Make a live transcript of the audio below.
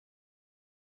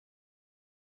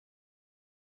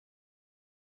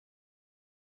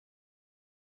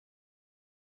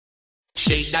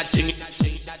shake that thing,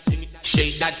 shake that thing,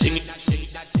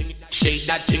 shake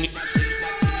that thing,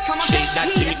 Come on, shake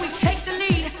that take the thing, heat as we take the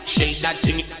lead. shake that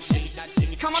thing,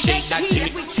 Come on, shake take that the heat thing,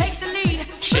 as we take the lead.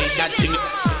 shake that thing,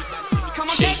 Come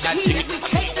on, shake take that the thing, heat as we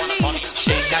take the lead.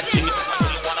 shake that thing,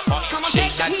 Come on, shake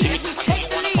take that the thing, heat as we take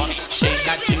the lead. shake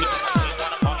that thing.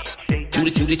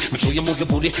 Cutie, make sure you move your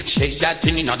booty, shake that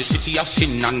thing inna the city of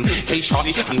sin. And hey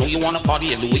shawty, I know you wanna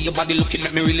party, and the way your body looking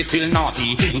make me really feel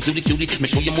naughty. Cutie, make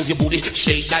sure you move your booty,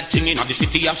 shake that thing inna the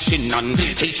city of sin. And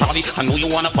hey shawty, I know you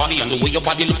wanna party, and the way your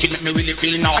body looking make me really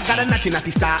feel naughty. I got a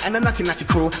naughty style and a naughty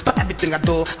crew, but everything I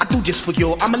do just for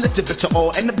you. I'm a little bit to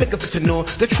all, and the bigger bit to know.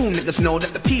 The true niggas know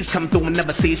that the peas come through and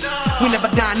never cease. We never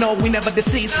die, no, we never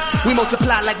decease. We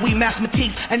multiply like we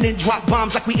mathematics, and then drop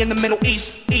bombs like we in the Middle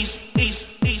East.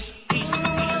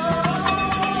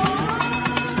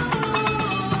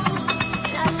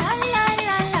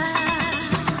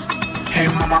 Hey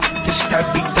mama, this that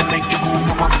beat that make you move,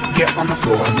 mama. Get on the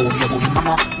floor and move your booty,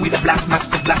 mama. We the blast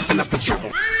masters, blasting up the trouble.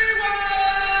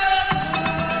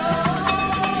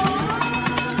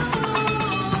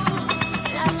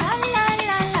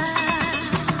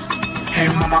 Hey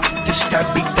mama, this that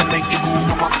beat that make you move,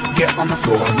 mama. Get on the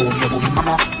floor and move your booty,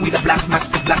 mama. We the blast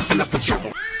masters, blasting up the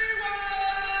trouble.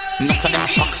 Enough of them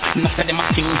shock, enough of them a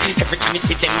sting. Every time you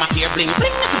see them my ear bling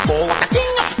bling. Oh what a thing,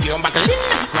 you're battling,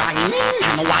 crying,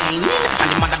 and whining. And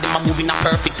the mother them a moving a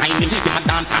perfect timing. Them a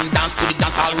dance and dance to the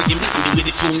dance hall rhythm. And the way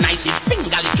the tune nice it finger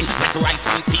licking. Like rice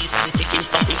and peas and chicken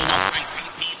stuffing up. Rice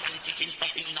and peas and chicken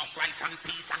stuffing up. Rice and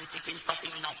peas and chicken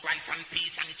stuffing up. Rice and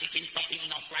peas and chicken stuffing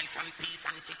up. Rice and peas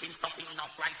and chicken stuffing up.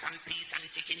 Rice and peas and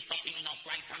chicken stuffing up.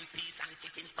 Rice and peas and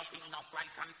chicken stuffing up.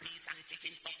 Rice and peas and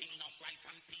chicken stuffing up. Rice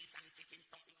and peas and chicken stuffing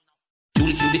up.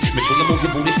 Cutie, make sure you move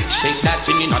your booty, shake that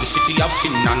thing in the city of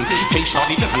sin. And hey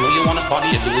shawty, I know you wanna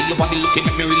party, and the way your body looking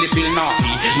make me really feel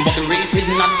naughty. But the race is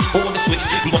not for the swift,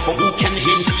 but for who can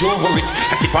endure it.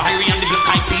 And if Irie and the Black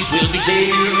Eyed Peas will be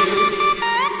there.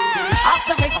 Off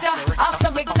the Richter, off the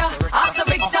Richter, off the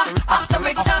Richter, off the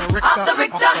Richter, off the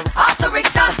Richter, off the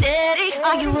Richter. Daddy,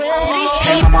 are you ready?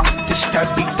 Hey mama, this that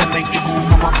beat that make you move,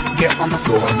 mama. Get on the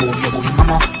floor and move your booty,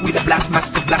 mama. We the blast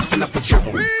masters, blasting up the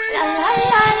trouble.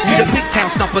 We the big town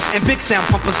stompers and big sound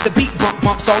pumpers. The beat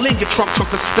bumps all in your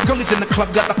trunkers. The girlies in the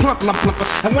club got the plumpers.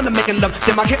 And when I'm making love,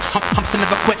 then my hip humps and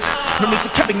never quits. No need to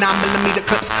carry 9mm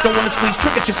clips. Don't wanna squeeze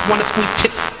triggers, just wanna squeeze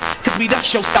tits. Cause we the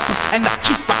showstoppers and the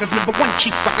chief rockers, #1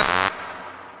 chief rockers.